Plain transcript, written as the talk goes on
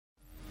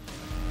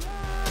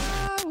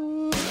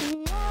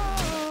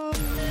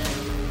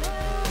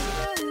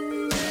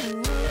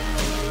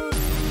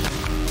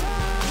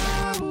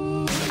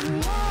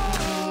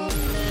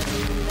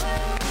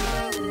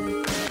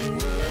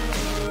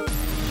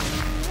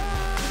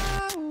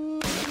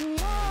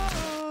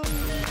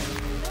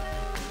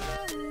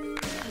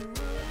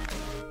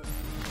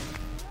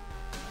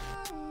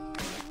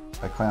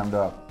I clammed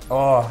up.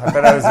 Oh, I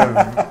thought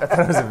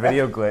it was a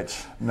video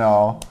glitch.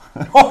 No.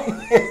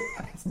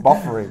 It's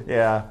buffering.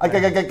 Yeah.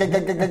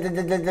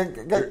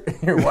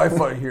 Your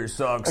Wi-Fi here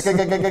sucks.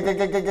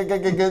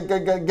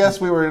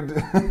 Guess we were...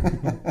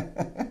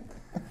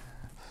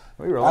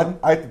 We rolling?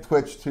 I had to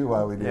twitch too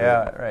while we do it.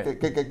 Yeah, right.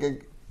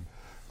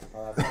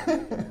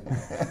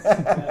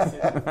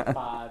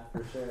 Pod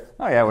for sure.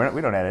 Oh yeah,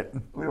 we don't edit.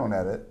 We don't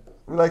edit.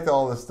 We like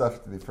all this stuff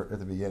at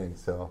the beginning,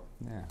 so...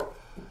 Yeah.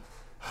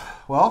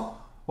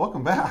 Well,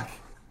 welcome back.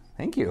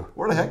 Thank you.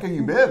 Where the heck have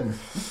you been?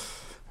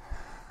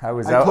 I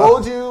was I out.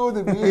 told you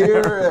to be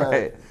here.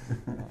 Right.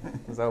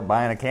 I was out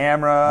buying a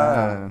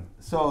camera.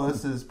 So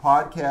this is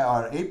podcast,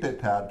 our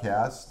 8-Bit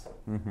podcast,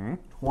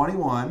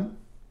 21.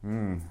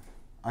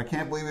 I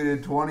can't believe we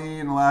did 20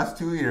 in the last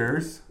 2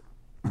 years.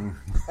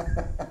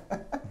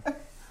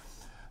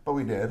 But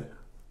we did.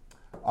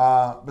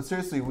 But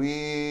seriously,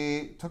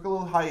 we took a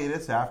little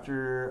hiatus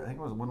after, I think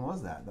it was, when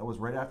was that? That was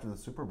right after the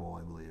Super Bowl,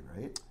 I believe,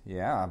 right?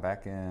 Yeah,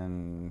 back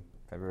in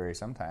February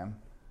sometime.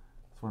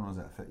 So when was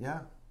that?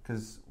 Yeah,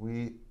 because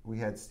we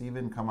had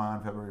Steven come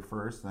on February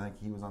 1st, and I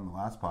think he was on the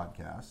last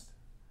podcast.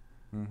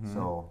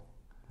 So,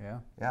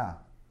 yeah.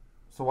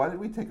 So why did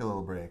we take a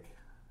little break?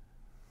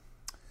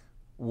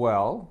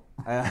 Well,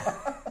 I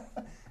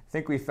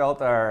think we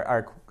felt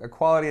our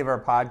quality of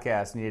our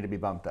podcast needed to be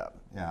bumped up.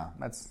 Yeah.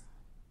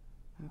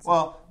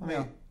 Well,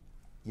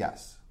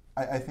 yes.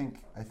 I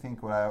think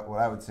what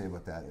I would say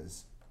about that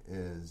is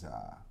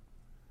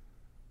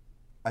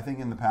I think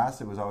in the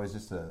past it was always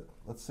just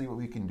let's see what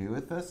we can do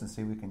with this and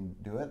see if we can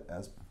do it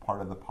as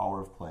part of the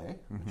power of play,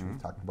 which we've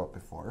talked about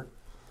before.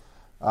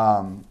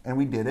 And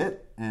we did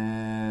it,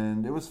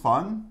 and it was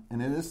fun,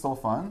 and it is still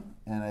fun.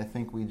 And I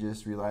think we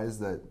just realized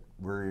that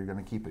we're going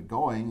to keep it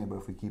going, but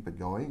if we keep it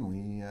going,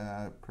 we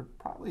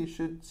probably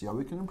should see how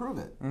we can improve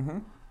it.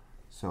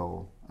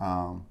 So,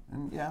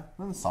 and yeah,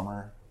 then the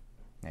summer.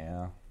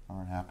 Yeah.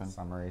 Summer happened.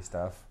 Summery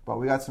stuff. But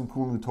we got some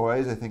cool new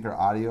toys. I think our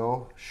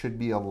audio should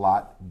be a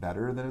lot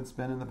better than it's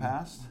been in the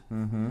past.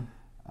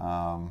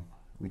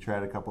 We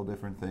tried a couple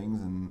different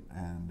things, and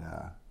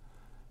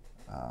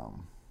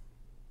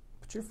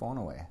Put your phone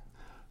away.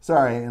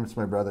 sorry, it's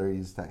my brother.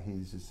 He's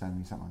just sending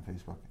me something on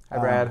Facebook. Hi,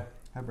 Brad.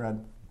 Hi,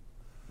 Brad.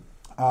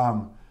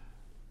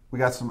 We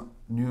got some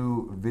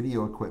new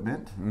video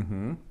equipment.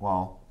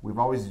 Well, we've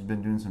always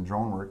been doing some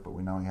drone work, but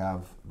we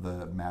have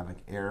the Mavic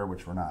Air,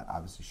 which we're not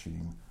obviously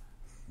shooting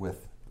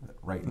with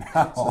right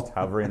now. Just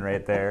hovering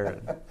right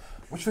there.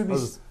 Which would be...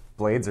 Those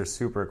blades are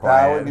super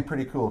quiet. That would be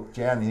pretty cool.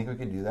 Jan, do you think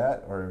we could do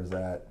that? Or is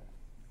that...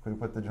 Could we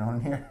put the drone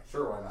in here?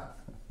 Sure, why not?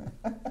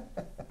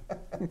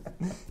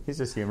 He's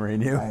just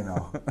humoring you. I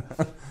know.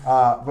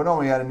 But no,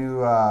 we had a new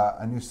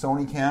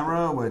Sony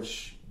camera,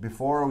 which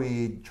before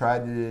we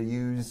tried to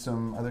use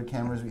some other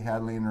cameras we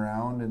had laying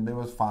around, and it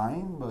was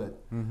fine.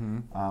 But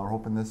we're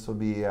hoping this will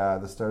be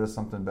the start of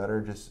something better.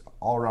 Just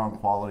all around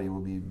quality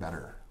will be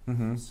better.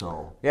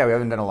 So yeah, we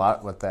haven't done a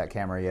lot with that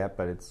camera yet,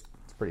 but it's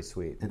pretty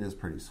sweet. it is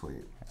pretty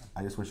sweet.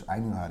 I just wish I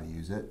knew how to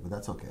use it, but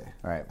that's okay.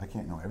 All right. I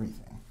can't know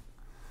everything.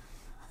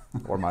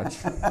 Or much.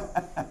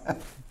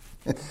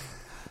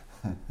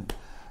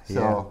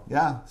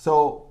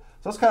 So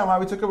that's kind of why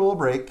we took a little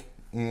break,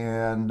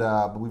 and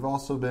but we've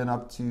also been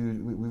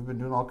we've been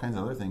doing all kinds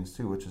of other things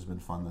too, which has been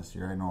fun this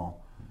year. I know.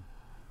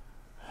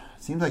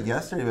 It seems like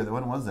yesterday, but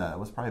when was that? It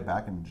was probably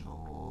back in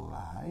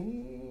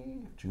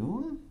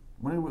June.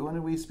 When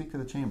did we speak to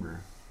the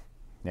chamber?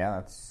 Yeah,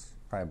 that's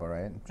probably about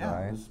right. Yeah,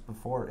 July. it was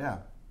before. Yeah.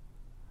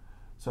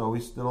 So we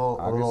did a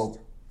little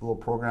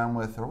program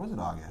with, or was it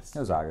August? It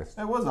was August.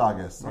 It was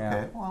August. Okay.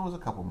 Yeah. Well, it was a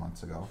couple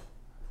months ago.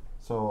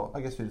 So I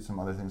guess we did some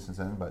other things since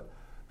then, but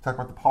we talked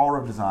about the power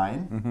of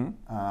design.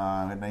 We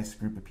had a nice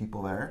group of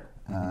people there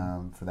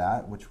for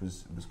that, which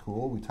was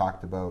cool. We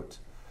talked about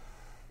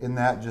in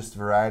that just a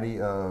variety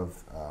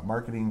of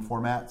marketing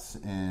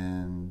formats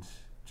and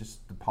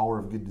just the power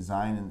of good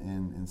design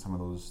in some of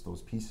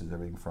those pieces.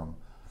 Everything from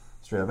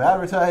straight up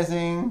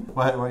advertising.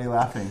 Why are you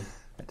laughing?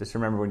 I just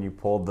remember when you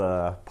pulled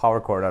the power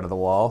cord out of the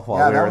wall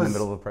while we were in the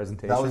middle of the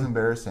presentation. That was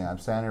embarrassing. I'm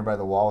standing here by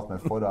the wall with my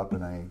foot up,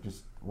 and I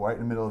just right in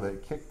the middle of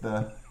it kicked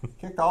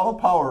all the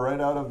power right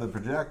out of the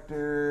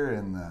projector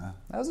and the.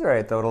 That was all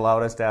right, though. It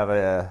allowed us to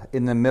have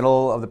in the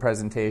middle of the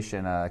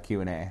presentation, a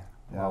Q&A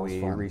while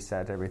we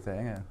reset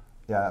everything.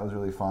 Yeah, that was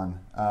really fun.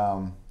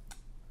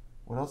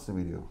 What else did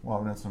we do? Well,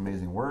 we did some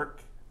amazing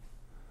work.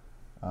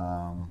 We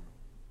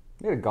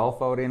had a golf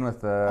outing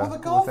with the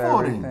golf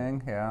outing.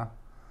 Everything. Yeah.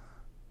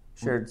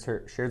 Shared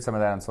some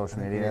of that on social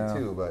media. I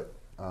too, but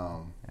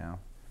yeah.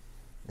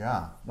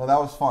 Yeah. No, that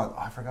was fun.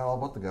 I forgot all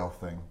about the golf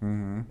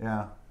thing.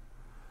 Yeah.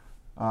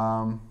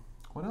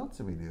 What else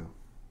did we do?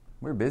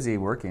 We were busy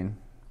working.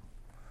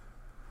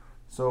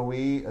 So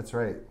that's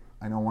right.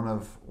 I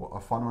know a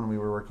fun one we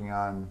were working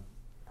on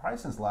probably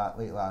since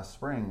late last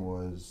spring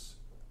was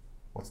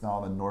what's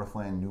now the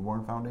Northland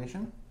Newborn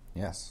Foundation.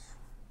 Yes.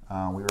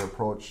 We were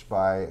approached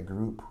by a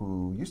group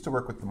who used to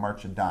work with the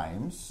March of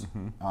Dimes,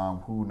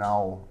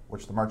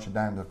 which the March of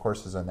Dimes, of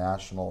course, is a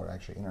national or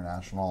actually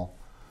international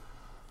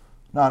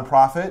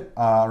nonprofit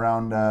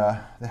around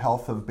the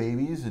health of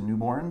babies and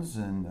newborns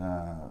and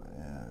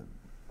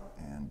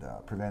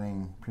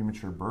preventing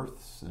premature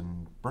births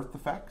and birth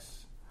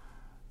defects.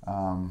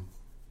 And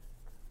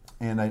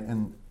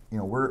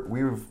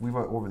we've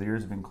over the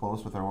years been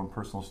close with our own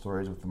personal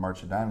stories with the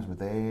March of Dimes, but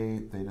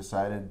they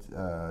decided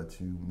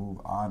to move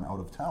on out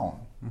of town.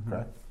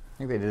 Correct? I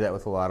think they did that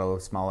with a lot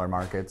of smaller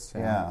markets.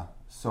 Yeah.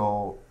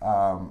 So,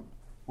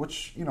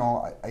 which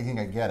I think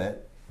I get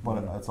it,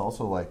 but it's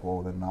also like,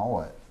 well, then now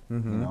what?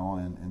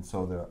 And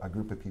so a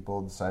group of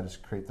people decided to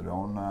create their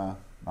own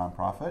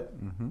nonprofit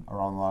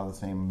around a lot of the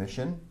same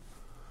mission.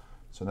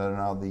 So they're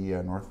now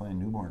the Northland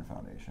Newborn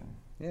Foundation.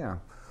 Yeah.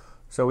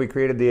 So we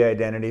created the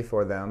identity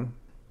for them.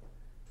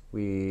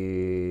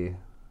 We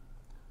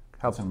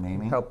helped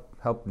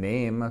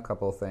name a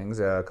couple of things,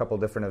 a couple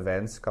different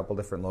events, a couple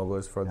different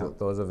logos for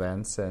those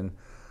events, and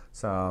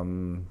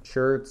some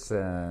shirts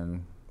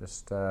and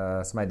just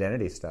some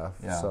identity stuff.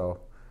 Yeah.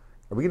 So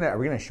are we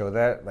gonna show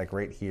that like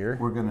right here?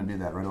 We're gonna do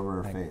that right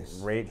over our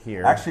face. Right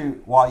here. Actually,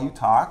 while you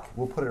talk,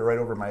 we'll put it right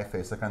over my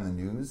face, like on the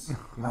news.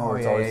 Where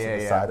it's always to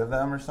the side of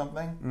them or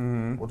something.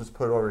 Mm-hmm. We'll just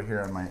put it over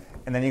here on my.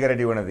 And then you got to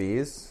do one of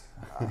these.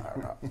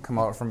 Come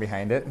out from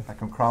behind it. I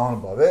come crawling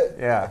above it.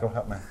 Yeah. Go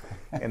help me.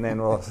 And then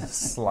we'll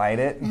slide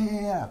it.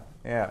 Yeah.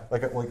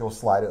 Like we'll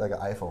slide it like an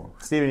iPhone.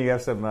 Steven, you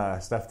have some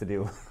stuff to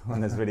do on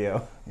this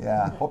video.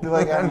 Yeah. Hope you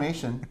like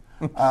animation.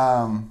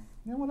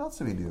 What else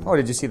did we do? Oh,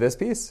 did you see this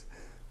piece?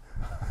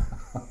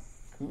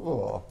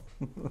 Cool.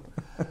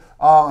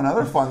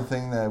 Another fun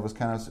thing that was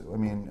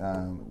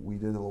we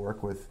did a little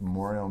work with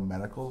Memorial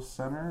Medical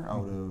Center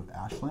out of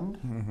Ashland,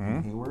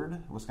 in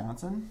Hayward,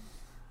 Wisconsin.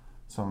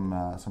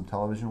 Some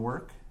television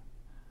work,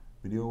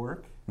 video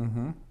work.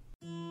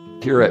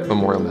 Here at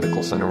Memorial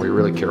Medical Center, we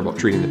really care about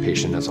treating the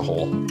patient as a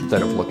whole.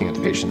 Instead of looking at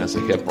the patient as a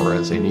hip or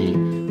as a knee,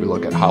 we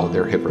look at how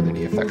their hip or the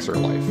knee affects their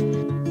life.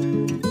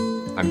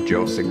 I'm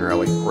Joe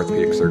Signorelli,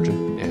 orthopedic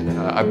surgeon, and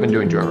I've been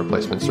doing joint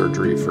replacement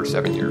surgery for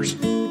 7 years.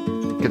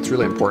 It's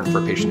really important for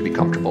a patient to be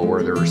comfortable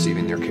where they're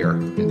receiving their care.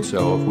 And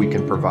so if we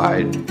can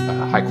provide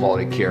high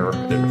quality care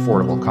at an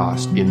affordable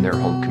cost in their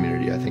home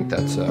community, I think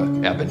that's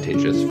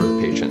advantageous for the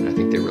patient. I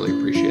think they really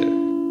appreciate it.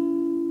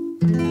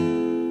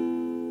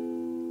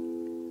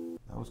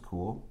 That was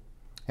cool.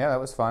 Yeah,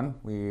 that was fun.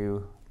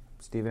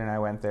 Steven and I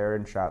went there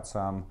and shot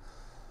some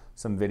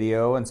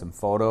video and some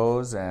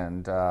photos,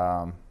 and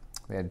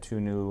we had 2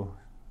 new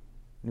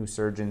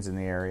surgeons in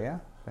the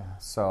area.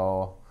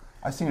 So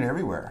I've seen it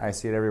everywhere. I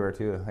see it everywhere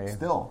too.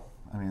 Still,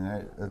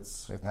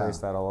 they've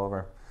placed that all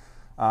over.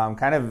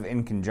 Kind of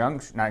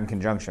not in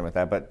conjunction with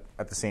that, but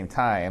at the same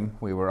time,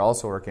 we were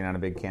also working on a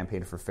big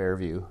campaign for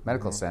Fairview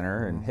Medical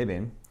Center in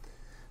Hibbing.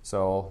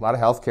 So a lot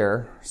of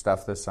healthcare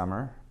stuff this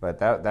summer, but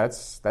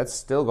that's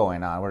still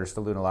going on. We're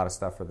still doing a lot of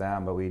stuff for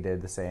them, but we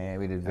did the same.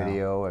 We did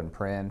video and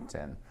print,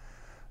 and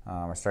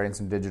we're starting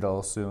some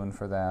digital soon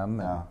for them.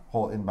 Yeah,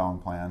 whole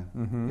inbound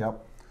plan.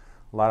 Yep.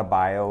 A lot of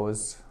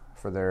bios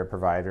for their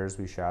providers.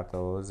 We shot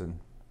those, and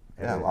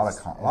a lot of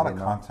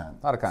content.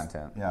 A lot of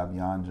content. Yeah,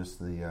 beyond just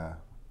the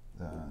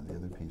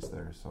other piece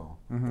there. So,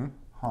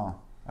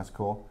 that's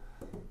cool.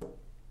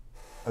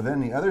 And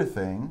then the other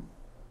thing,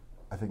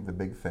 I think the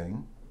big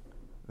thing,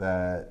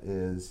 that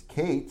is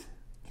Kate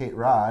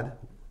Rod.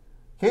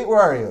 Kate, where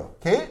are you?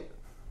 Kate,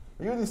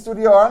 are you in the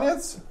studio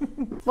audience?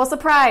 Well,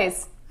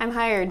 surprise! I'm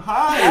hired.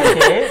 Hi,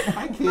 Kate.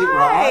 Hi, Kate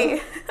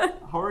Hi. Rod.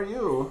 How are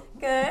you?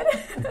 Good.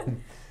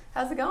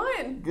 How's it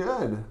going?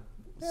 Good.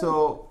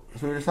 So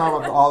we were talking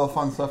about all the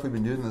fun stuff we've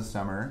been doing this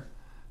summer,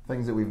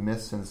 things that we've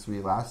missed since we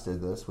last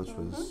did this, which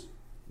was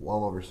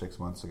well over 6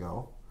 months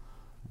ago.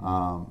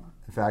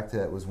 In fact,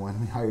 it was when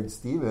we hired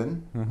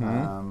Steven,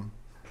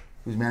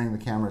 who's manning the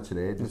camera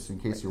today, just in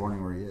case you're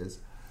wondering where he is.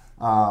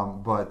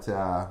 But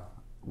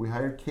we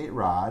hired Kate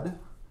Rod.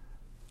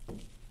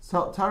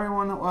 So tell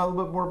everyone a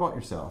little bit more about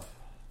yourself.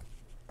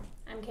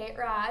 I'm Kate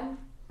Rod.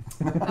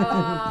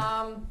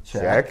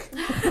 Check.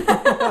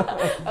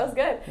 That was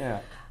good. Yeah.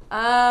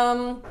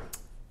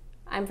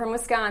 I'm from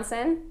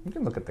Wisconsin. You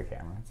can look at the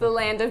camera. The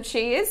land of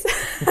cheese.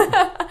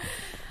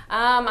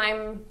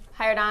 I'm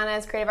hired on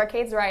as Creative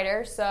Arcades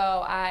writer,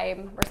 so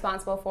I'm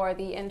responsible for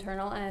the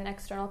internal and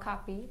external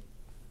copy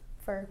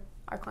for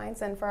our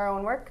clients and for our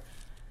own work.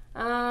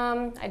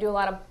 I do a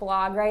lot of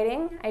blog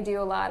writing. I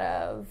do a lot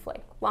of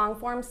long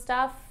form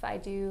stuff. I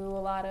do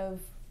a lot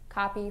of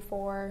copy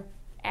for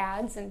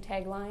ads and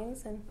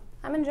taglines, and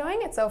I'm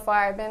enjoying it so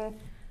far. I've been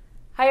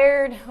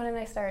hired, when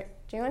did I start?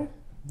 June?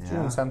 Yeah.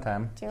 June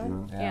sometime.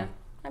 June? Yeah.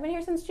 I've been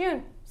here since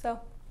June, so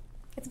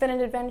it's been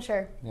an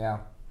adventure. Yeah.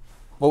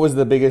 What was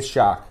the biggest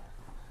shock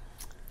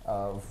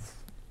of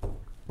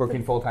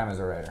working full-time as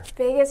a writer?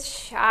 Biggest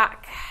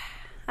shock?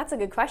 That's a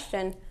good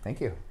question.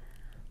 Thank you.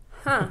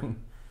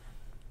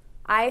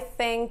 I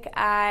think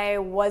I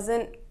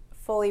wasn't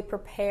fully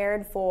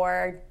prepared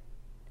for...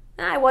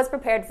 I was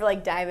prepared for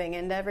diving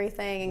into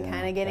everything and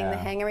kind of getting the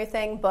hang of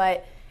everything,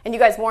 but... And you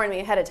guys warned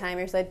me ahead of time.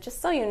 You said,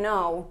 just so you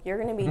know, you're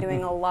going to be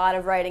doing a lot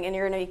of writing and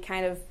you're going to be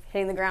kind of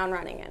hitting the ground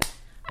running. And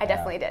I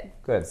definitely did.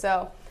 Good.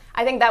 So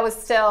I think that was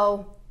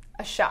still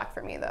a shock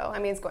for me, though. I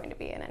mean, it's going to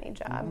be in any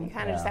job. You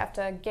kind of just have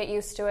to get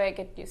used to it,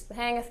 get used to the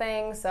hang of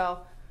things. So,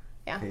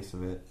 yeah. Pace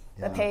of it.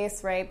 The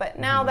pace, right? But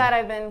now that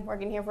I've been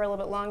working here for a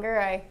little bit longer,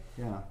 I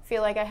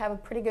feel like I have a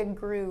pretty good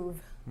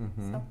groove.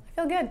 So I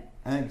feel good.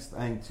 I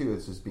think too,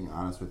 it's just being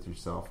honest with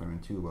yourself. I mean,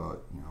 too,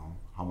 about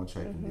how much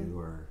I can do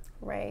or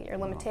your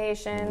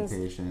limitations.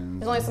 Limitations.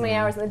 There's only so many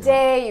hours in the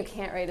day. You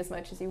can't write as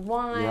much as you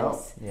want.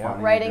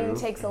 Writing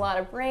takes a lot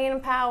of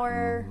brain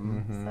power.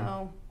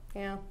 So,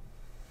 yeah.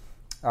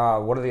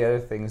 One of the other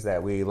things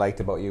that we liked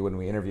about you when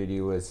we interviewed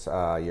you was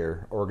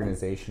your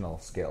organizational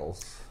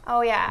skills.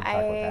 Oh, yeah. Can you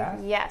talk about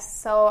that?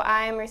 Yes. So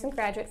I'm a recent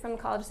graduate from the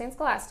College of St.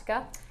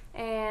 Scholastica,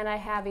 and I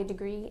have a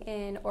degree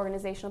in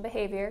organizational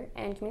behavior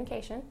and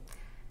communication.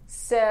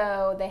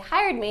 So they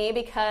hired me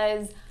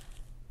because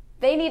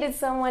they needed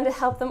someone to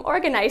help them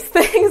organize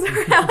things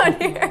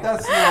around here.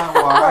 That's not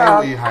why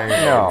we hired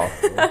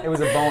you. No, it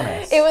was a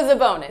bonus. It was a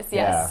bonus, yes.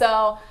 Yeah.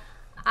 So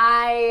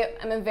I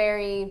am a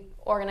very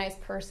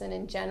organized person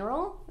in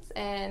general,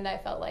 and I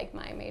felt like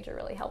my major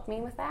really helped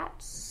me with that.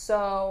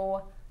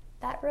 So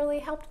that really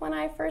helped when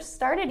I first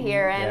started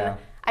here, and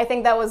I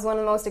think that was one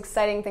of the most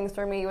exciting things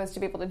for me, was to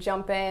be able to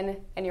jump in,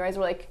 and you guys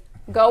were like,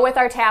 go with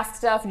our task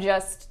stuff,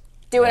 just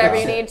do whatever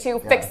you need to,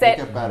 fix it. Make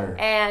it better.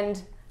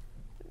 And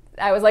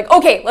I was like,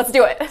 okay, let's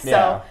do it.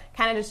 So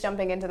kind of just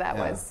jumping into that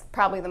was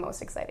probably the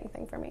most exciting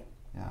thing for me.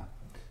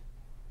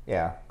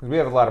 Yeah, because we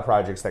have a lot of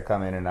projects that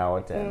come in and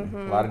out, and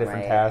a lot of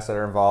different tasks that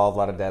are involved, a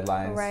lot of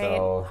deadlines. Right.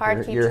 So Hard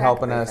to keep you're track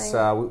helping of us.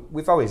 everything.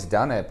 We've always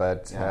done it,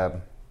 but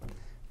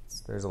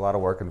there's a lot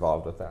of work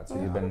involved with that. So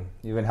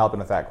you've been helping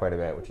with that quite a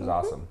bit, which is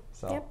awesome.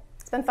 So Yep,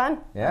 it's been fun.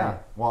 yeah.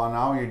 Well,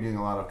 now you're doing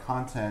a lot of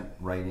content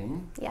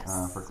writing for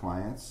Yes.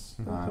 clients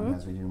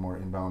as we do more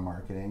inbound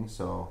marketing.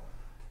 So,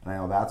 and I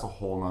know that's a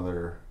whole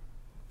nother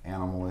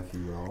animal, if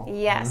you will.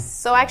 Yes.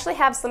 So I actually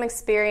have some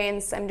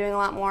experience. I'm doing a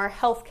lot more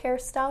healthcare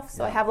stuff.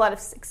 So I have a lot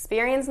of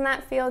experience in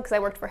that field because I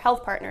worked for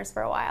Health Partners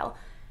for a while.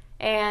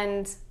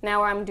 And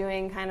now I'm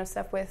doing kind of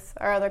stuff with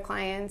our other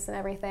clients and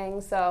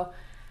everything. So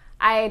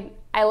I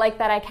like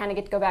that I kind of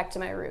get to go back to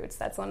my roots.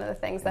 That's one of the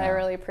things that I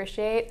really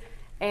appreciate.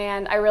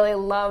 And I really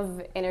love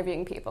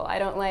interviewing people. I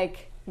don't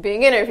like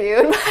being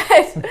interviewed,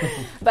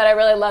 but I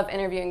really love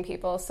interviewing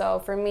people. So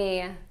for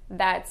me,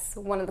 that's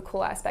one of the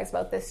cool aspects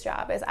about this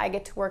job, is I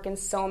get to work in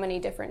so many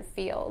different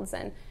fields,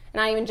 and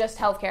not even just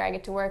healthcare. I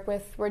get to work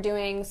with, we're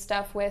doing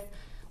stuff with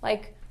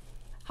like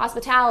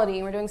hospitality,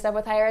 and we're doing stuff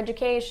with higher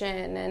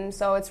education, and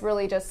so it's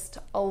really just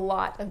a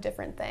lot of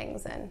different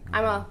things. And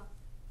I'm a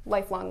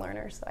lifelong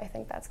learner, so I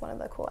think that's one of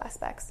the cool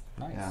aspects.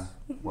 Nice. Yeah.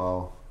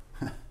 Well,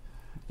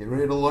 get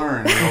ready to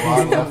learn. There's a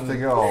lot left to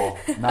go.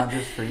 Not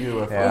just for you,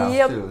 but for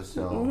us too.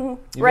 So,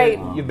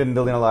 You've been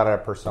building a lot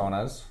of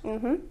personas,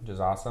 which is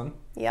awesome.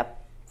 Yep.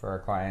 For our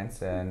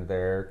clients and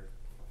their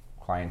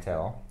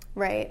clientele.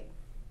 Right.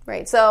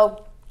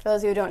 So, for those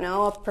of you who don't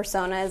know, a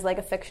persona is like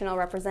a fictional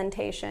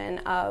representation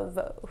of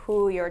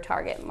who your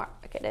target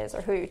market is,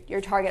 or who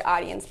your target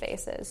audience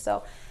base is.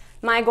 So,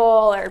 my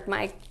goal, or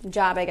my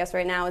job, I guess,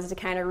 right now is to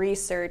kind of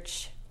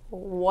research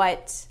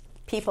what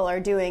people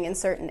are doing in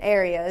certain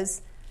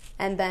areas,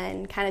 and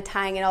then kind of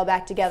tying it all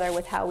back together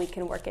with how we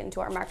can work into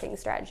our marketing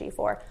strategy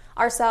for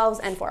ourselves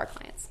and for our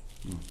clients.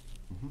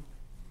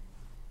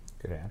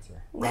 Good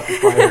answer. rapid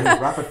fire,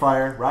 rapid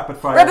fire, rapid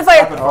fire, Rapid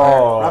fire. rapid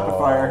fire, rapid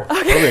fire.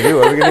 What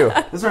are we gonna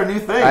do? This is our new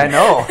thing. I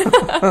know. I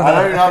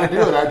don't even know how to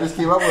do it. I just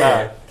came up with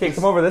it. Okay,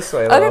 come over this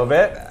way a little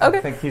bit. I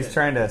think he's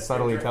trying to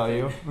subtly tell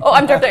you. Oh,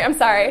 I'm drifting. I'm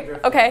sorry.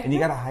 Okay. And you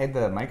gotta hide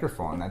the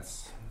microphone.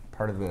 That's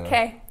part of the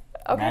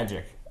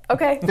magic.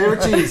 Okay.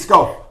 Favorite cheese,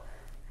 go.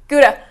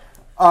 Gouda.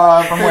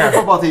 From where?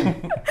 Football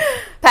team.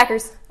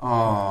 Packers.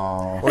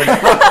 Oh.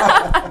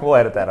 We'll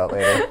edit that out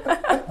later.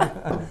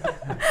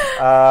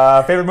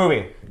 Favorite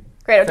movie?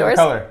 Great Favorite outdoors.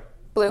 color?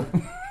 Blue.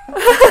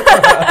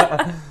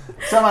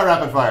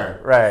 Semi-rapid fire.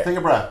 Right. Take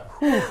a breath.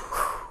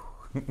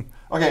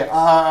 Okay.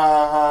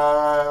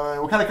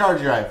 What kind of car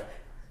do you drive?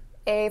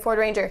 A Ford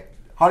Ranger.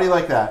 How do you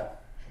like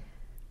that?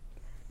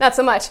 Not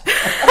so much.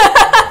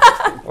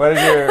 What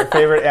is your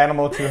favorite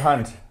animal to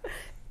hunt?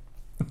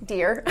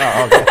 Deer.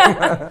 Oh, okay.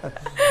 I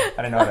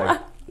didn't know how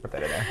to put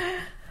that in there.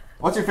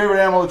 What's your favorite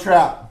animal to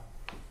trap?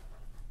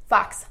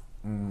 Fox.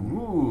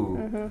 Ooh.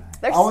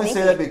 They're I only sneaky.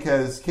 say that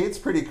because Kate's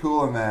pretty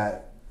cool in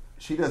that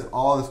she does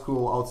all this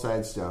cool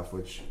outside stuff,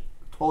 which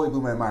totally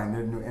blew my mind. I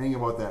didn't know anything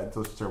about that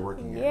until she started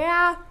working here.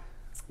 Yeah.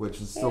 Which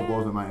still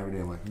blows my mind every day.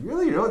 I'm like,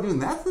 really? You're not doing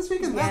that this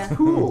weekend? That's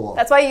cool.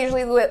 That's why I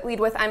usually lead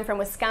with I'm from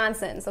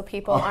Wisconsin, so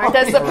people aren't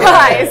as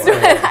surprised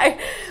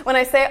when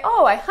I say,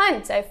 oh, I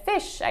hunt, I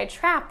fish, I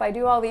trap, I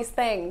do all these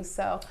things.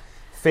 So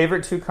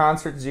Favorite 2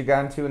 concerts you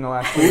got into in the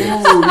last 2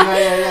 years? Ooh,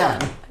 yeah.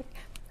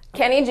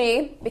 Kenny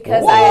G,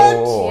 because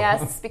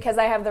because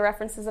I have the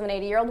references of an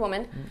 80-year-old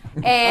woman,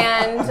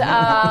 and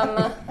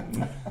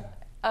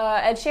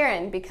Ed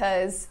Sheeran,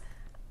 because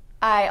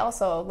I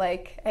also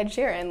like Ed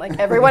Sheeran, like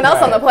everyone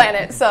else on the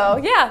planet. So,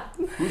 yeah.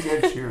 Who's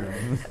Ed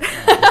Sheeran?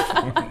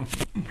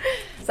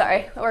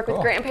 Sorry, I work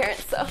with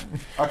grandparents, so.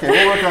 Okay,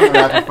 we'll work on the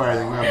rapid fire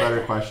thing. We have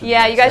better questions.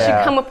 Yeah, you guys Yeah.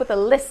 should come up with a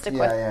list of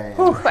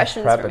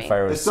questions for Rapid me.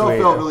 fire It was still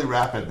sweet. felt really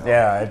rapid, though.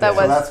 Yeah, it That did.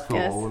 So was- that's cool.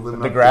 yes. We're living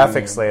The up to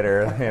graphics the-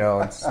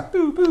 later, it's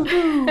boo, boo,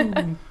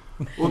 boo.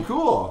 Well,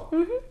 cool.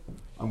 Mm-hmm.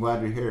 I'm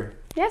glad you're here.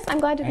 Yes, I'm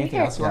glad to be Anything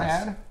here. else you want to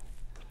Yes. add?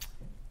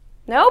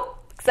 Nope.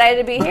 Excited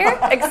to be here.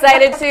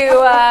 Excited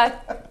to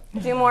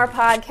do more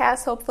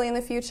podcasts, hopefully, in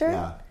the future.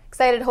 Yeah.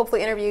 Excited to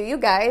hopefully interview you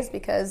guys,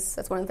 because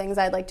that's one of the things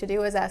I'd like to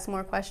do is ask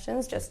more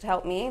questions just to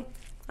help me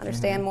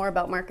understand more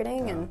about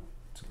marketing and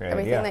It's a great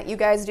everything idea. that you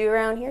guys do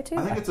around here, too.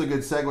 I think it's a good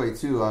segue,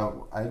 too.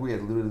 I think we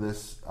had alluded to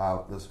this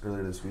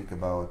earlier this week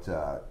about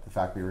the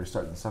fact we were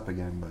starting this up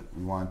again, but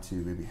we want to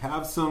maybe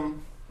have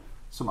some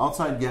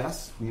outside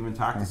guests. We even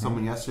talked to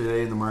someone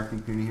yesterday in the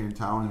marketing community here in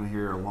town who's been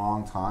here a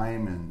long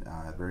time and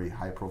a very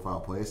high-profile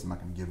place. I'm not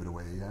going to give it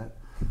away yet.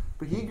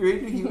 But he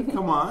agreed that he would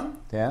come on.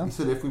 Yeah. He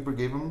said if we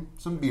gave him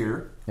some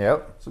beer.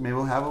 Yep. So maybe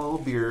we'll have a little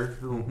beer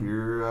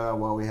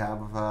while we have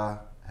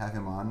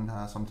him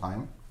on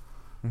sometime.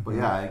 But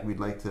yeah, I think we'd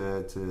like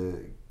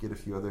to get a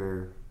few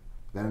other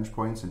vantage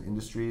points and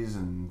industries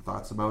and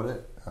thoughts about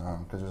it,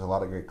 because there's a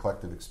lot of great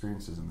collective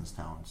experiences in this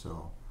town.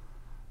 So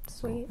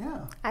Sweet.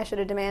 yeah, I should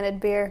have demanded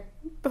beer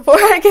before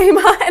I came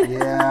on.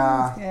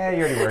 yeah, Yeah,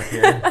 you already work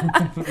here.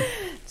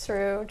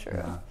 True.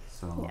 yeah.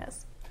 So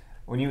Yes.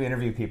 When you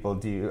interview people,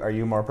 are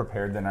you more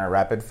prepared than our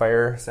rapid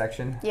fire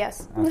section?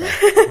 Yes.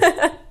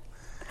 Okay.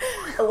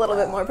 A little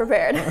bit more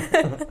prepared.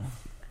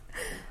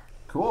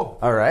 cool.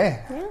 All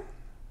right. Yeah.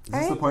 Is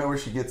this the point where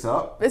she gets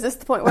up? Is this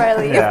the point where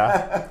I leave?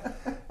 Yeah.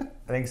 I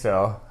think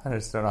so. I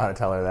just don't know how to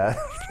tell her that.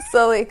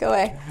 Slowly go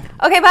away.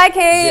 Okay, bye,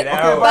 Kate. Get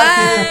out.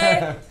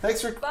 Bye.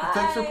 Thanks for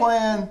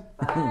playing.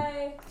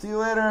 Bye. See you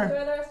later. Enjoy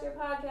the rest of your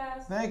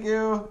podcast. Thank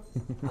you.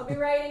 I'll be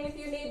writing if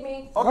you need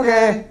me.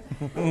 Okay.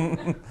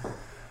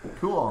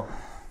 Cool.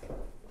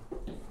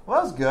 Well,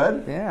 that was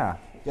good. Yeah.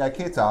 Yeah,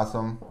 Kate's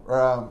awesome.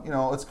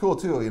 It's cool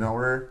too.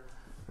 We're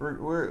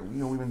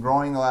we've been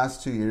growing the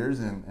last 2 years,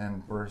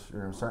 and we're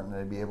starting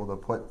to be able to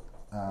put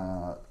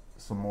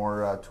some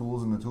more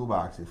tools in the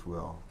toolbox, if you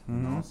will.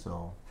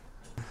 So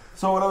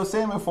what I was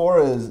saying before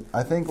is,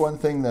 I think one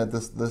thing that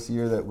this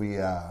year that we,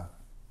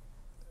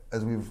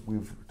 as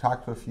we've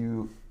talked to a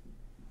few.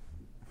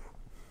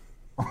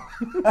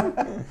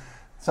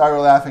 Sorry,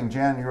 we're laughing.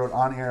 Jan, you wrote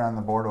on air on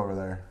the board over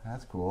there.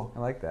 That's cool. I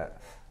like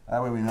that.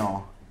 That way we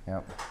know.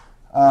 Yep.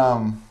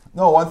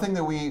 No, one thing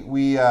that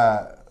we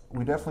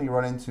definitely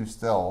run into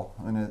still,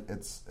 and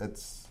it's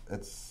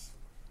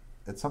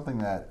something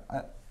that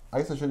I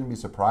guess I shouldn't be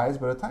surprised,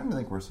 but at times I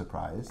think we're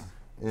surprised,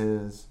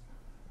 is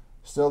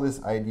still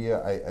this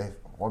idea.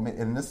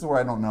 And this is where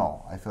I don't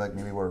know. I feel like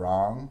maybe we're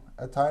wrong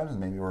at times, and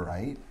maybe we're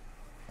right,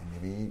 and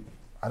maybe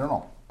I don't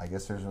know. I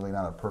guess there's really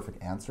not a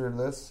perfect answer to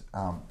this,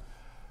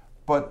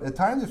 but at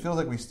times it feels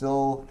like we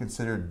still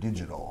consider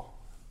digital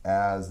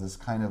as this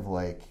kind of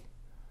like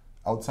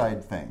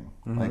outside thing,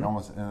 like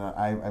almost. And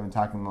I've been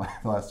talking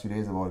the last 2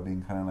 days about it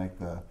being kind of like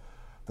the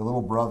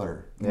little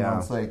brother. You know,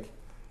 it's like,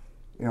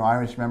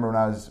 I just remember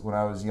when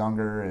I was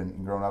younger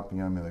and growing up,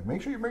 and be like,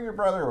 make sure you bring your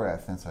brother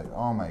with. And it's like,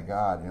 oh my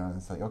God,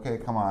 it's like, okay,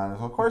 come on.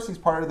 So of course he's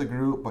part of the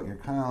group, but you're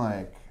kind of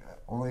like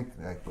only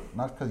like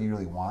not because you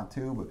really want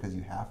to, but because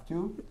you have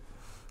to.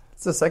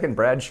 It's the second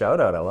Brad shout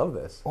out. I love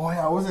this. Oh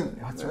yeah, I wasn't.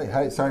 That's right.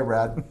 Hi, sorry,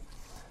 Brad.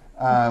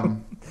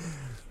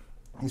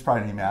 He's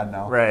probably mad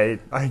now.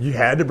 Right. You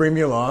had to bring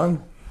me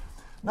along?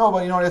 No,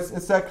 but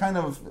it's that kind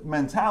of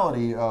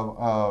mentality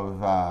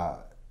of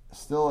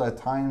still at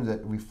times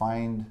that we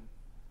find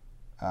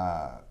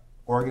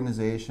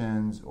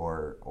organizations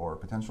or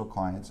potential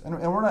clients, and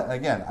we're not.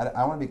 Again,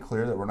 I want to be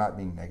clear that we're not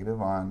being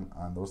negative on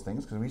those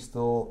things, because we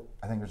still,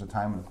 I think there's a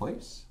time and a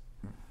place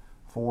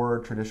for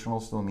traditional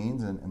still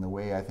means, and the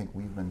way I think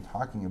we've been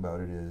talking about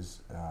it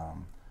is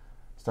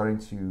starting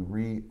to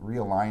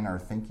realign our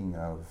thinking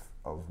of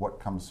what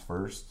comes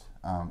first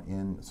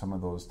in some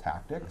of those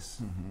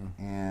tactics,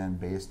 and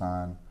based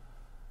on,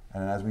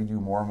 and as we do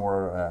more and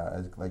more,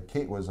 as like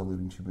Kate was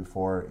alluding to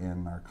before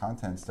in our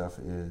content stuff,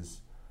 is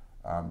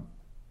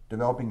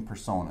developing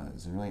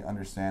personas and really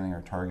understanding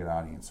our target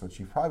audience, which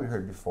you've probably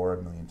heard before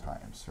a million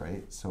times,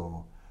 right?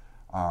 So,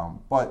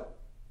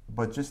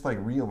 but just like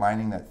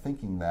realigning that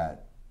thinking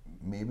that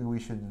maybe we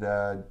should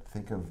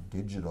think of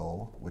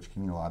digital, which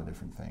can mean a lot of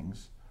different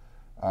things,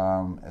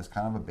 as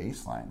kind of a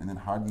baseline, and then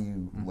how do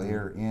you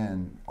layer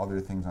in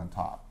other things on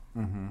top? I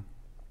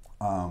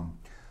don't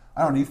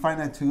know. Do you find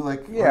that too?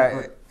 Like,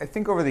 Yeah, I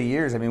think over the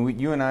years, I mean,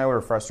 you and I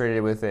were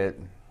frustrated with it,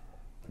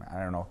 I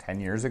don't know, 10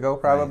 years ago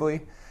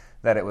probably,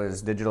 that it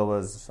was digital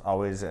was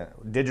always,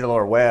 digital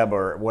or web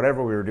or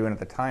whatever we were doing at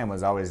the time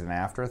was always an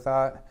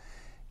afterthought.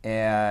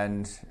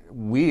 And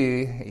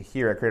we,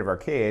 here at Creative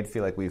Arcade,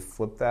 feel like we've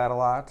flipped that a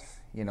lot.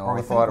 Or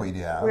we with think a lot of, we do.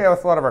 Yeah,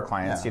 with a lot of our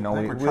clients, Yeah, we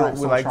I think we're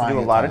we like to do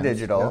a at lot of times.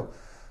 digital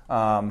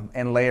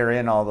and layer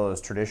in all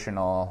those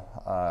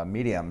traditional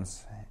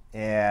mediums.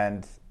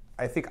 And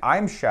I think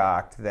I'm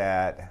shocked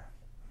that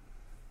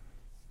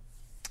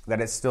that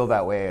it's still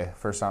that way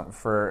for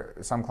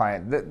some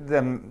client.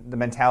 The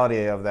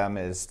mentality of them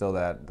is still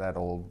that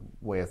old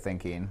way of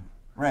thinking.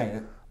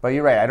 Right. But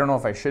you're right. I don't know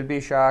if I should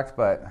be shocked,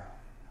 but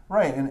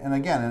right. And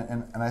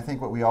again, and I think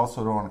what we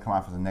also don't want to come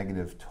off as a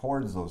negative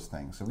towards those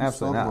things. So we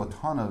Absolutely still not. do a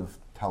ton of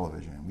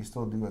television. We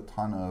still do a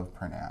ton of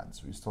print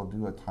ads. We still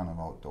do a ton of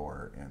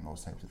outdoor and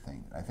those types of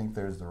things. I think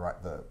there's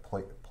the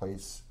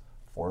place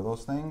for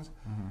those things.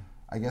 Mm-hmm.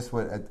 I guess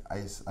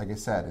like I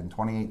said, in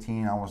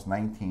 2018, almost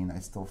 19, I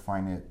still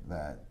find it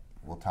that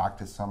we'll talk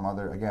to some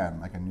other, again,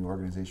 like a new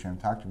organization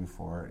I've talked to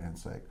before, and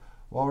it's like,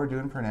 well, we're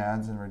doing print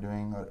ads and we're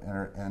doing,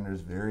 and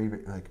there's very,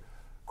 like,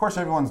 of course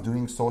everyone's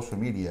doing social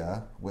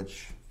media,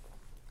 which,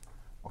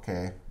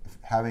 okay, if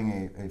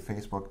having a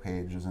Facebook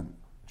page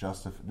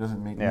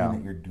doesn't mean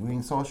that you're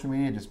doing social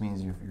media, it just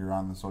means you're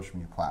on the social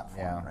media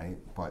platform, right?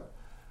 But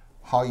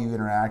how you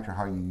interact or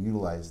how you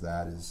utilize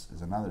that is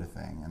another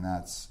thing, and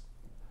that's,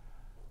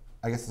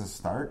 I guess, it's a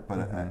start, but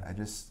I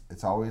just,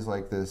 it's always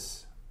like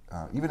this,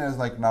 even as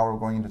like now we're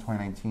going into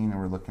 2019 and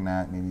we're looking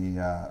at maybe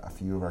a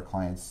few of our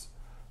clients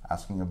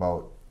asking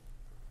about,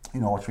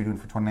 what should we do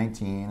for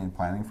 2019 and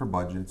planning for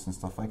budgets and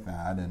stuff like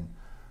that, and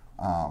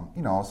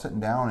sitting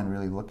down and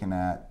really looking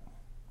at,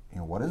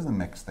 what is the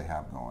mix they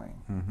have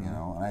going,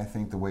 and I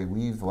think the way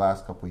the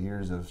last couple of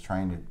years of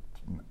trying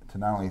to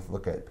not only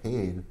look at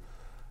paid,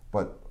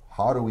 but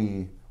how do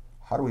we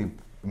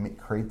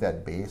create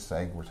that base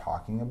like we're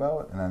talking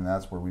about, and then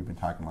that's where we've been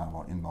talking a lot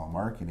about inbound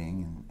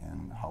marketing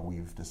and how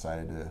we've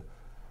decided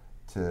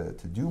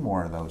to do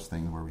more of those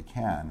things where we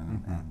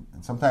can,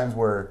 and sometimes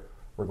we're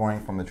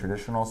going from the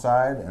traditional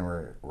side and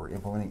we're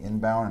implementing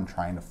inbound and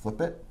trying to flip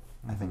it.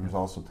 I think there's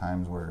also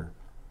times where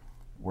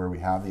we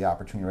have the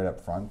opportunity right up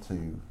front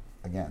to,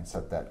 again,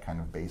 set that kind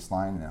of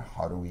baseline, and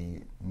how do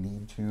we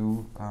need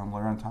to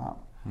layer on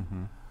top.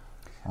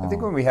 I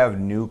think when we have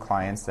new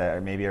clients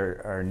that maybe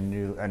are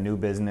a new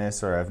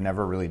business or have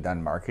never really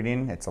done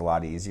marketing, it's a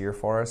lot easier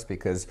for us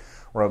because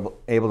we're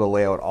able to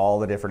lay out all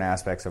the different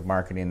aspects of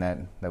marketing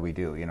that we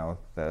do,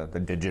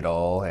 the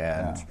digital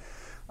and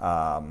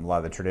a lot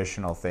of the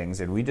traditional things,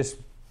 and we just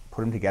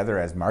put them together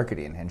as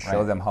marketing and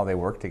show them how they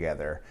work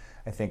together.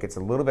 I think it's a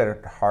little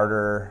bit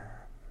harder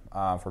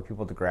for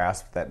people to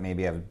grasp that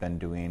maybe have been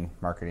doing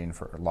marketing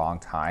for a long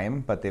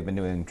time, but they've been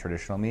doing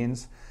traditional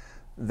means.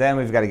 Then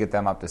we've got to get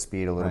them up to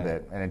speed a little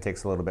bit, and it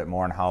takes a little bit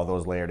more on how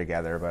those layer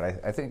together.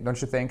 But I think,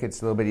 don't you think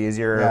it's a little bit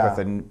easier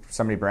with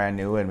somebody brand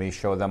new, and we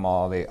show them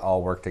they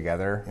all work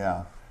together?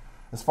 Yeah,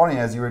 it's funny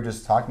as you were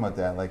just talking about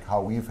that, like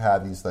how we've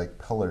had these like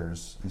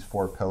pillars, these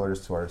 4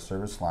 pillars to our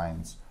service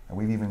lines, and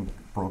we've even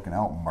broken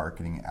out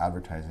marketing and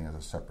advertising as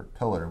a separate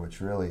pillar,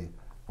 which really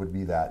would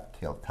be that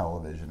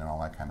television and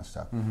all that kind of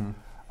stuff.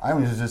 I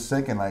was just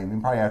thinking, like, we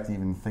probably have to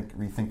even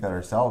rethink that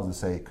ourselves to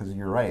say, because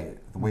you're right,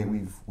 the way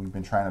we've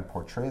been trying to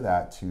portray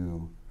that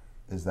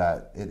is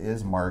that it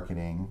is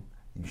marketing.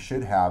 You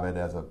should have it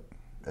as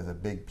a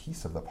big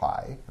piece of the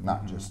pie,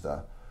 not just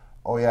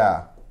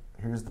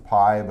here's the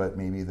pie, but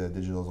maybe the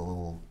digital's a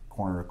little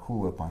corner of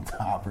Cool Whip on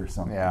top or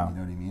something. Yeah. You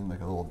know what I mean? Like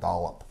a little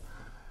dollop.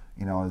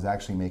 Is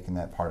actually making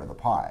that part of the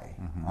pie.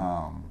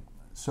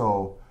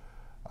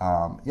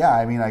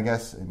 I mean, I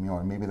guess,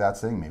 maybe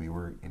that's the thing. Maybe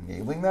we're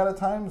enabling that at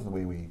times, the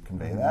way we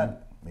convey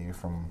that. Maybe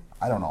from,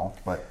 I don't know,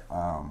 but...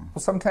 Well,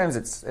 sometimes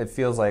it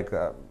feels like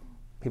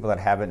people that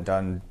haven't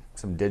done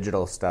some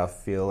digital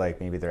stuff feel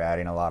like maybe they're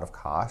adding a lot of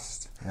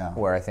cost,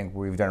 where I think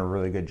we've done a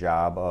really good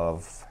job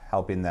of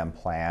helping them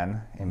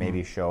plan and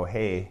maybe show,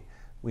 hey,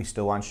 we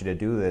still want you to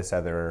do this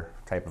other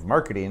type of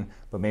marketing,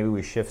 but maybe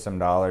we shift some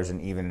dollars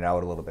and even it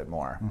out a little bit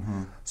more.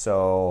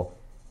 So...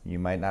 you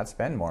might not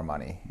spend more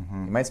money.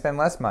 You might spend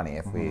less money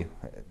if we,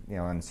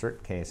 in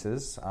certain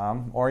cases,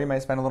 or you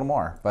might spend a little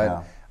more.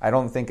 But I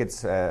don't think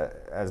it's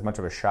as much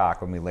of a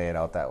shock when we lay it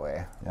out that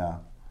way. Yeah.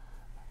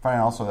 I find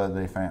also that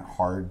they find it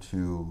hard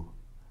to,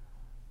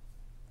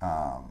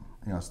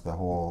 it's the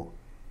whole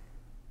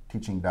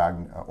teaching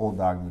old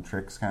dog new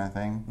tricks kind of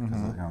thing.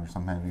 Because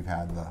sometimes we've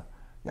had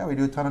we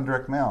do a ton of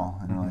direct mail,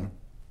 and you're like,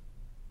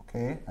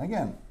 okay.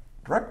 Again,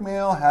 direct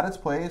mail had its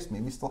place,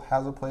 maybe still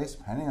has a place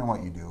depending on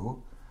what you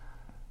do.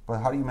 But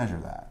how do you measure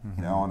that?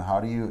 And how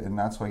do you? And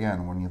that's why,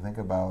 again, when you think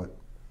about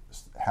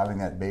having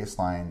that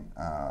baseline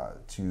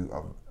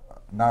to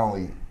not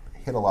only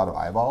hit a lot of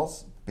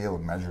eyeballs, be able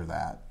to measure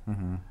that,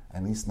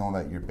 at least know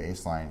that your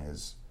baseline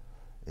is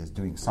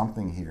doing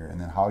something here, and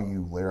then how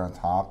you layer on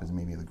top is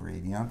maybe the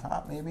gravy on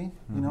top, maybe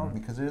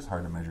because it is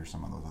hard to measure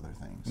some of those other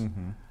things.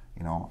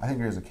 I think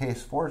there's a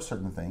case for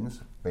certain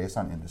things based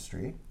on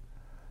industry.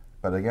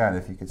 But again,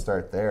 if you could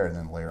start there and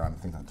then layer on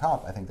things on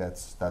top, I think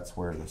that's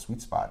where the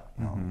sweet spot,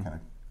 kind of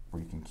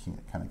where you can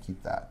kind of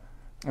keep that.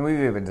 And we've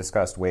even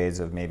discussed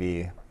ways of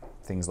maybe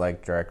things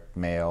like direct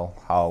mail,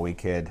 how we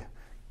could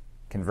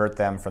convert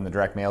them from the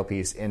direct mail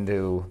piece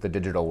into the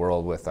digital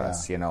world with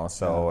us.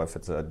 So if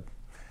it's a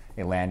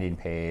landing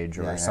page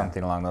or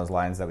something along those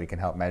lines that we can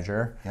help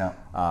measure.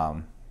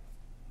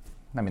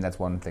 I mean, that's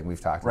one thing we've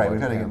talked Right,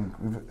 about.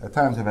 at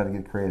times we've had to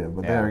get creative,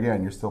 but Yeah. there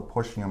again, you're still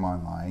pushing them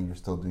online. You're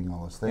still doing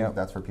all those things. Yep.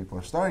 That's where people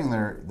are starting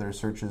their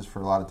searches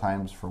for a lot of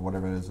times for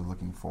whatever it is they're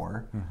looking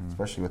for,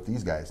 especially with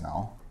these guys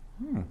now.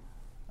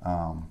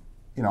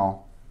 You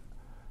know,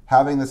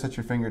 having this at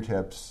your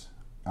fingertips,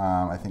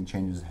 I think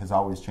has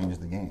always changed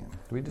the game.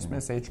 Did we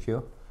dismiss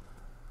HQ?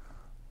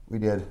 We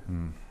did.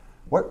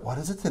 What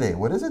is it today?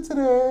 What is it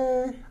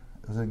today?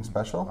 Is it anything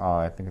special? Oh,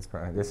 I think it's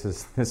probably this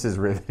is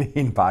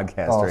riveting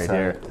podcast right sorry.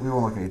 here. We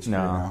won't look at HQ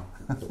No.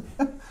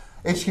 now.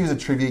 HQ is a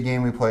trivia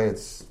game we play.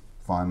 It's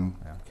fun,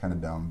 kind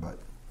of dumb, but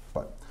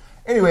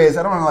anyways,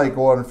 I don't want to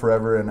go on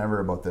forever and ever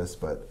about this,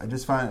 but I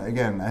just find,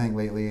 again, I think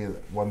lately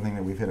one thing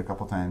that we've hit a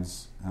couple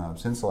times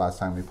since the last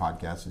time we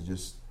podcast is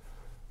just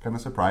kind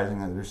of surprising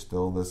that there's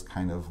still this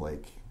kind of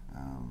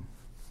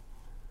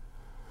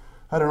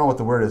I don't know what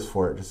the word is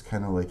for it, just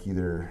kind of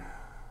either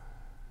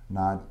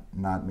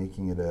not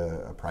making it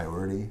a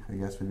priority, I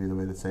guess would be the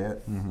way to say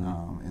it,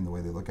 in the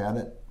way they look at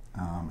it,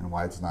 and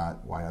why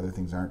other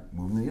things aren't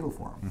moving the needle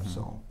for them.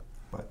 So,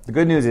 but The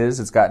good news is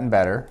it's gotten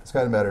better. it's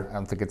gotten better. I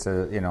don't think it's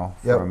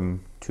Yep.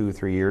 from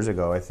 2-3 years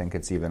ago. I think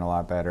it's even a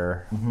lot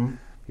better.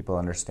 People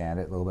understand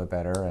it a little bit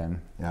better and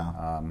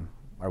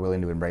are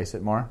willing to embrace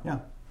it more. Yeah.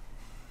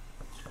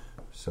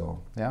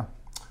 So Yeah.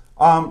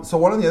 So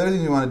one of the other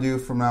things we want to do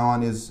from now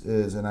on is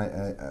and I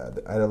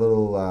had a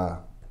little.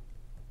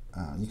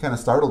 You kind of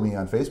startled me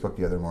on Facebook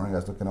the other morning. I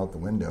was looking out the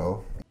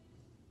window.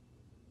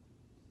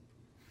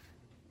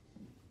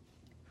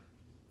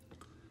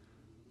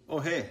 Oh,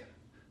 hey.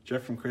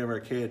 Jeff from Creative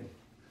Arcade.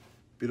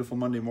 Beautiful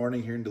Monday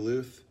morning here in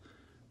Duluth,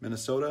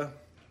 Minnesota.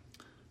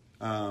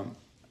 I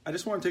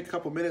just want to take a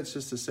couple minutes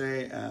just to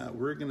say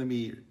we're going to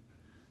be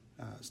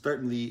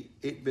starting the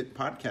 8-Bit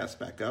podcast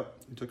back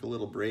up. We took a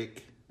little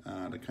break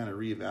to kind of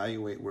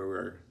reevaluate where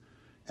we're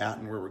at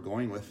and where we're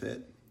going with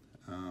it.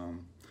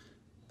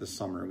 This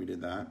summer we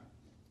did that.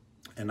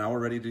 And now we're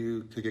ready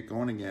to get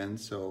going again.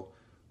 So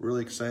we're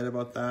really excited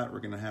about that. We're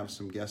going to have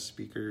some guest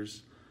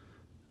speakers,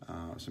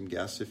 some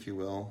guests, if you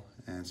will,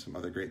 and some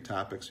other great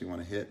topics we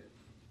want to hit.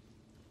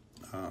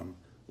 A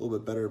little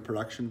bit better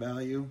production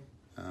value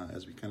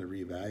as we kind of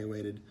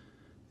reevaluated.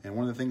 And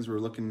one of the things we're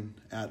looking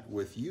at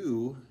with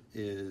you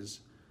is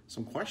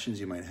some questions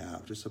you might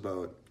have just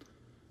about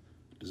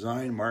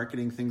design,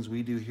 marketing, things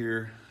we do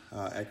here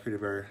at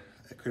Creative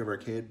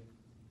Arcade.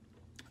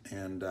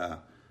 And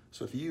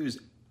so if you use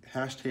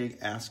hashtag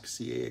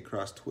AskCA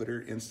across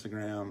Twitter,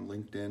 Instagram,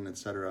 LinkedIn,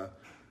 etc.,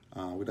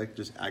 we'd like to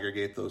just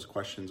aggregate those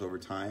questions over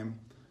time,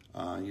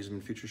 use them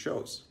in future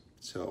shows.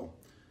 So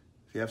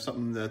if you have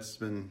something that's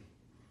been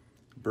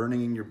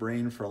burning in your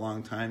brain for a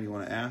long time you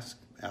want to ask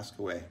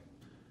away.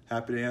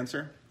 Happy to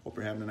answer. Hope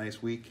you're having a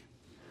nice week.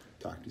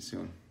 Talk to you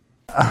soon.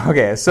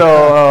 Okay,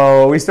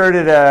 so we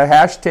started a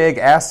hashtag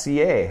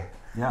AskCA.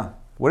 Yeah.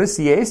 What does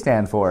CA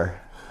stand for?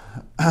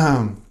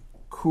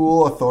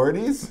 Cool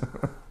authorities.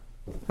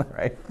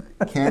 Right.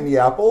 Candy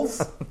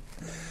apples.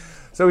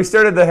 So we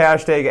started the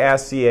hashtag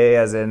AskCA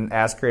as in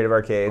Ask Creative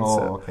Arcade. Oh,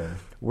 So okay.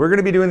 we're going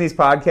to be doing these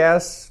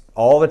podcasts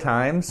all the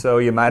time, so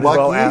you might as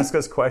well Lucky. ask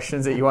us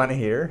questions that you want to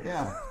hear.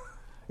 Yeah.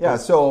 Yeah.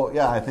 So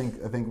I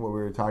think what we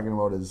were talking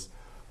about is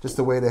just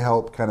a way to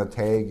help kind of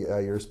tag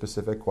your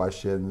specific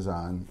questions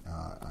on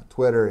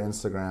Twitter,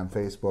 Instagram,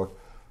 Facebook.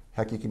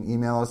 Heck, you can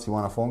email us. You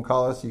want to phone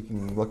call us? You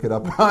can look it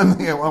up on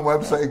the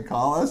website and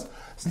call us.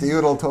 Steve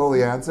will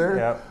totally answer.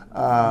 Yep.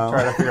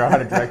 Try to figure out how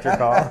to direct your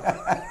call.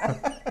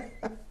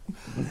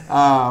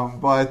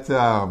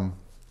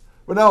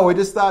 But no, we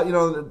just thought,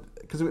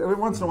 because every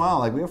once in a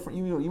while, we have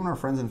even our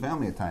friends and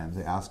family at times,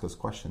 they ask us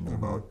questions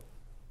about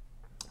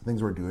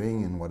things we're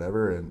doing and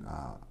whatever. And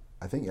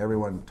I think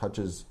everyone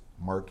touches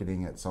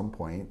marketing at some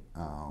point,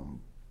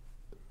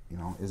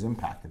 is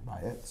impacted by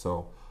it.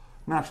 So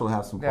natural to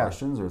have some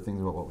questions or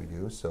things about what we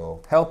do.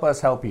 So Help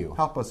us help you.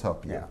 help us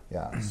help you. Yeah.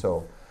 Yeah.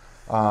 So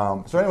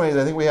anyways,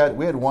 I think we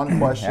had one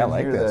question I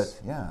like here this.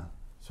 that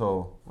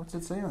So what's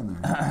it say on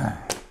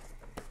there?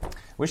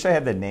 Wish I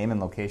had the name and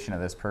location of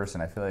this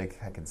person. I feel like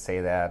I could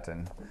say that.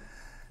 And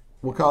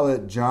We'll call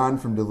it John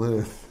from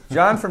Duluth.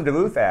 John from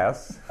Duluth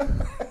asks,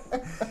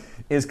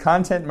 is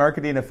content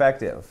marketing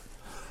effective?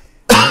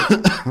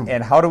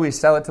 And how do we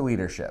sell it to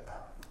leadership?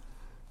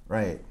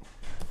 Right.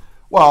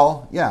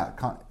 Well, yeah,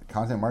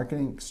 content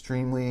marketing,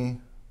 extremely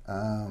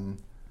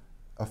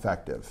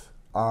effective.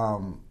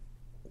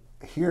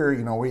 Here,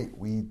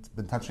 we've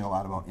been touching a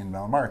lot about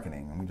inbound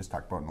marketing, and we just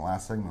talked about it in the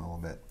last segment a little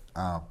bit,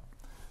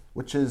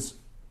 which is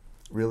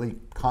really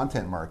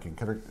content marketing,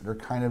 because they're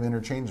kind of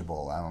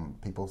interchangeable.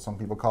 Some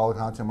people call it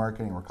content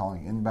marketing, we're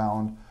calling it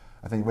inbound.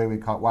 I think why we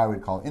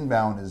call it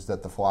inbound is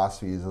that the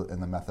philosophy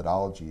and the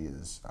methodology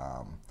is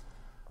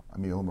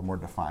maybe a little bit more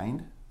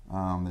defined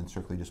than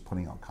strictly just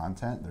putting out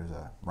content. There's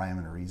a rhyme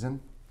and a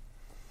reason.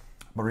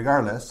 But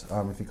regardless,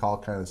 if you call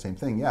it kind of the same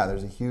thing,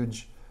 there's a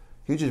huge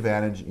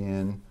advantage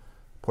in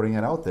putting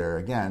it out there.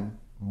 Again,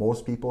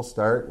 most people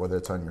start, whether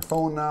it's on your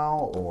phone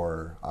now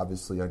or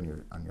obviously on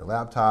your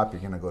laptop,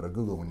 you're going to go to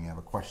Google when you have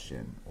a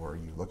question, or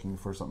you're looking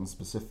for something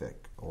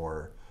specific,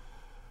 or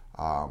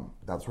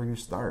that's where you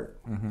start.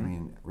 I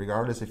mean,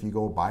 regardless if you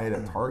go buy it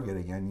at Target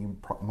again,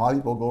 a lot of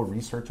people go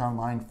research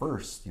online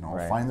first.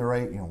 Right. Find the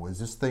right. Was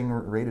this thing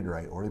rated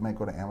right? Or they might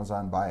go to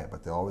Amazon and buy it,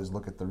 but they always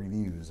look at the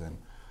reviews. And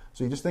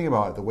so you just think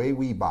about it. The way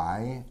we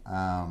buy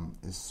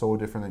is so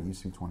different than it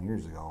used to be 20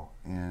 years ago.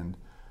 And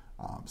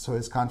so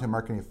is content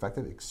marketing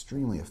effective?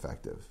 Extremely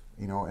effective.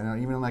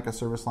 And even in like a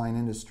service line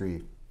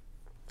industry,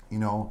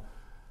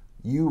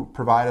 you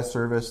provide a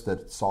service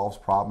that solves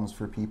problems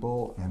for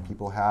people, and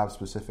people have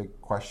specific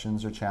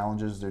questions or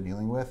challenges they're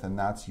dealing with, and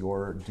that's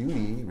your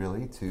duty,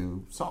 really,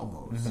 to solve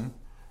those.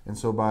 And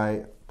so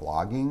by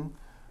blogging,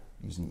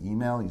 using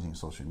email, using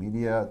social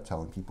media,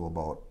 telling people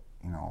about,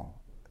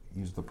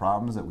 use the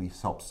problems that we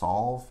help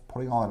solve,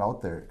 putting all that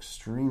out there,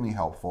 extremely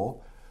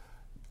helpful.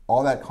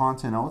 All that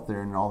content out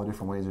there and all the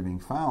different ways they're being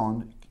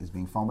found is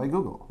being found by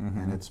Google.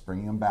 And it's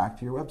bringing them back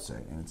to your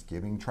website, and it's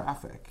giving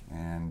traffic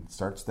and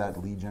starts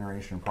that lead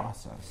generation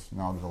process.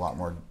 Now, there's a lot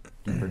more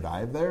deeper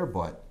dive there,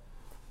 but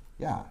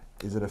yeah,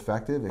 is it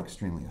effective?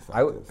 Extremely effective.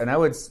 I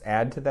would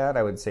add to that,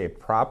 I would say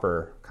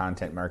proper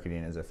content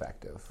marketing is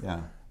effective.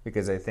 Yeah.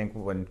 Because I think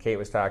when Kate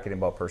was talking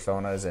about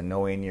personas and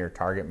knowing your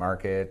target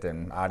market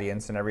and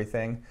audience and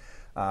everything,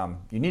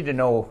 you need to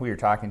know who you're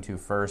talking to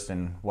first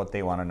and what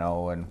they want to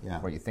know and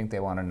what you think they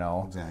want to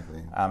know.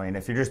 Exactly. I mean,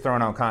 if you're just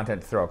throwing out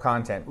content to throw out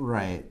content,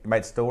 right, it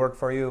might still work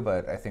for you,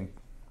 but I think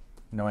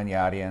knowing the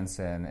audience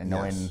and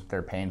knowing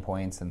their pain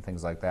points and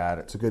things like that,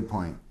 it's a good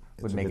point.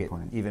 Would make it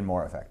even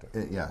more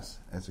effective. Yes,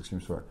 that's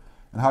extremely smart.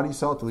 And how do you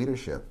sell it to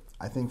leadership?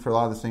 I think for a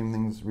lot of the same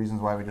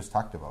reasons why we just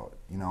talked about.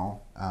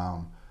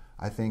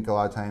 I think a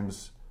lot of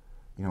times,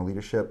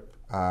 leadership,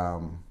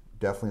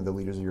 definitely the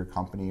leaders of your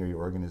company or your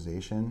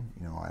organization,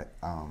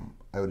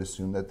 I would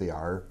assume that they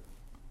are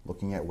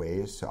looking at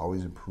ways to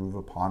always improve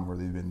upon where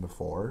they've been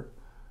before.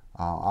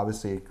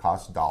 Obviously, it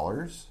costs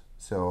dollars.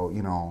 So,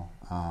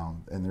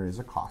 and there is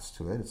a cost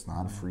to it. It's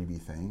not a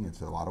freebie thing. It's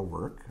a lot of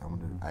work.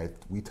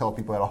 We tell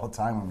people that all the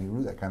time when we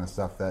do that kind of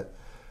stuff, that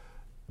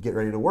get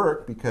ready to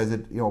work, because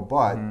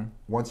but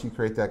once you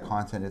create that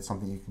content, it's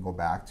something you can go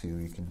back to.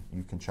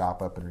 You can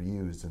chop up and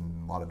reuse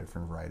in a lot of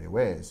different variety of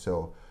ways.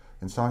 So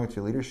in selling it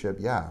to leadership,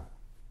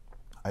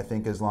 I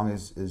think as long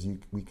as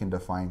we can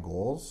define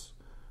goals,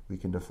 we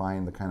can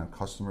define the kind of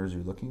customers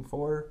you're looking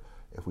for.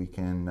 If we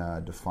can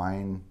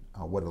define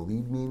what a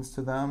lead means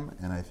to them,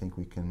 and I think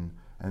we can,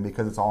 and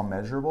because it's all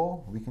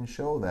measurable, we can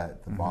show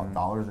that the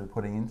dollars they're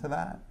putting into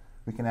that,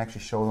 we can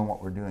actually show them what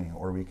we're doing,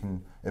 or we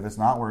can, if it's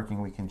not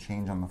working, we can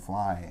change on the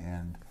fly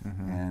and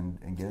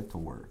get it to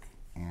work.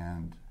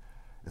 And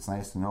it's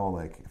nice to know,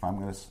 like, if I'm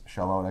going to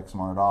shell out X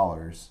amount of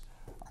dollars,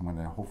 I'm going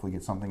to hopefully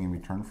get something in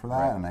return for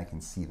that, and I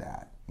can see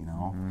that,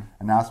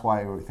 And that's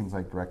why things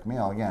like direct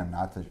mail, again,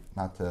 not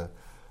to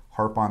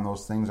harp on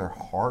those things, are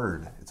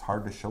hard. It's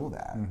hard to show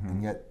that,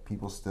 and yet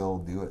people still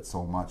do it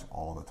so much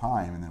all the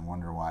time, and then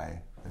wonder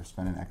why they're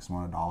spending X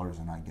amount of dollars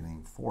and not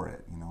getting for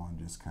it, and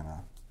just kind of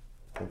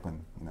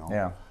hoping,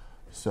 Yeah.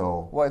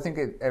 So, well, I think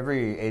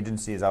every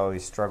agency has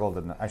always struggled,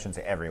 I shouldn't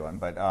say everyone,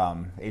 but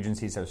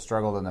agencies have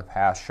struggled in the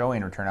past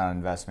showing return on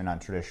investment on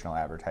traditional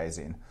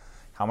advertising.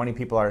 How many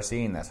people are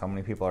seeing this? How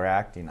many people are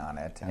acting on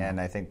it? Yeah. And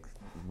I think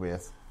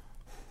with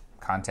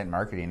content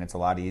marketing, it's a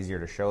lot easier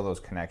to show those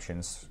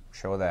connections,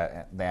 show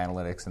that the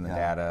analytics and the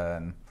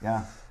data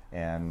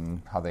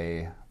and how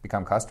they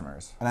become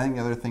customers. And I think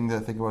the other thing to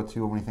think about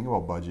too when you think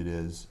about budget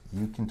is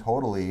you can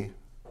totally,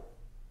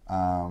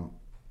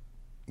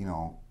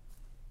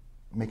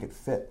 make it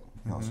fit.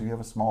 So you have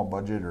a small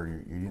budget, or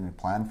you're doing a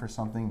plan for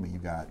something, but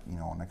you've got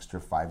an extra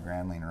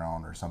 $5,000 laying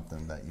around or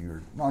something that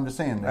you're. No, I'm just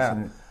saying.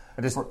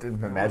 I just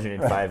imagining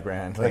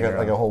 $5,000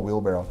 like a whole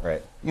wheelbarrow.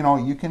 Right.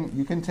 You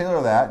can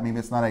tailor that. Maybe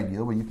it's not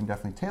ideal, but you can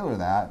definitely tailor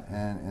that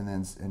and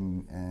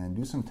then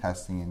do some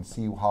testing and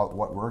see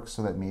what works,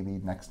 so that maybe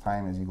next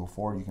time as you go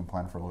forward, you can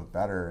plan for a little bit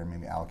better and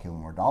maybe allocate a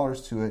little more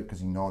dollars to it,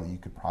 because you know that you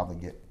could probably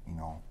get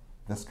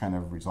this kind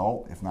of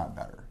result, if not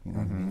better. You know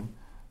what I mean?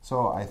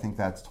 So I think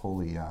that's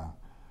totally a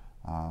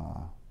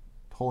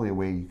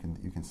way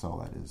you can sell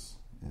that is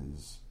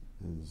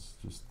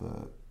just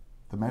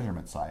the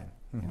measurement side,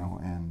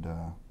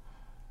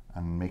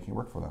 and making it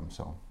work for them.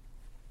 So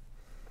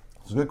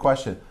it's a good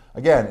question.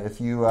 Again, if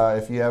you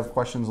have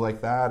questions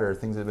like that, or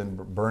things that have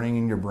been burning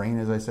in your brain,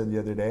 as I said the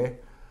other day,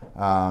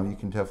 you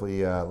can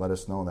definitely let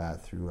us know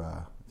that through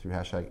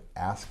hashtag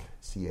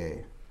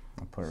AskCA.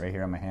 I'll put it right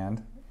here on my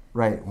hand.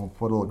 Right, we'll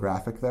put a little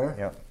graphic there.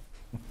 Yep.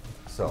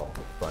 So,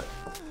 but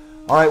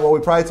all right. Well, we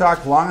probably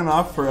talked long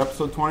enough for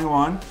episode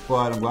 21,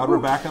 but I'm glad we're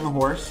back on the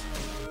horse.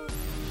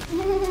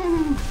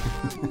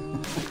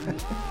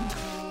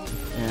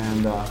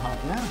 And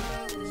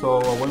So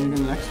when are we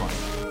doing the next one?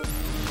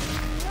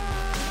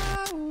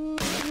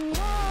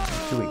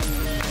 2 weeks.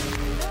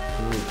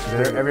 2 weeks. Is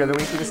there every other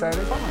week you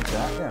decided? Something like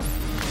that. Yeah.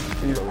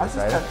 I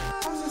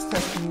was just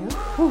testing you.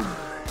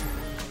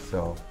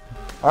 So,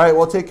 all right.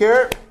 Well, take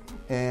care,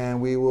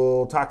 and we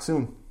will talk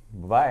soon.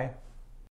 Bye.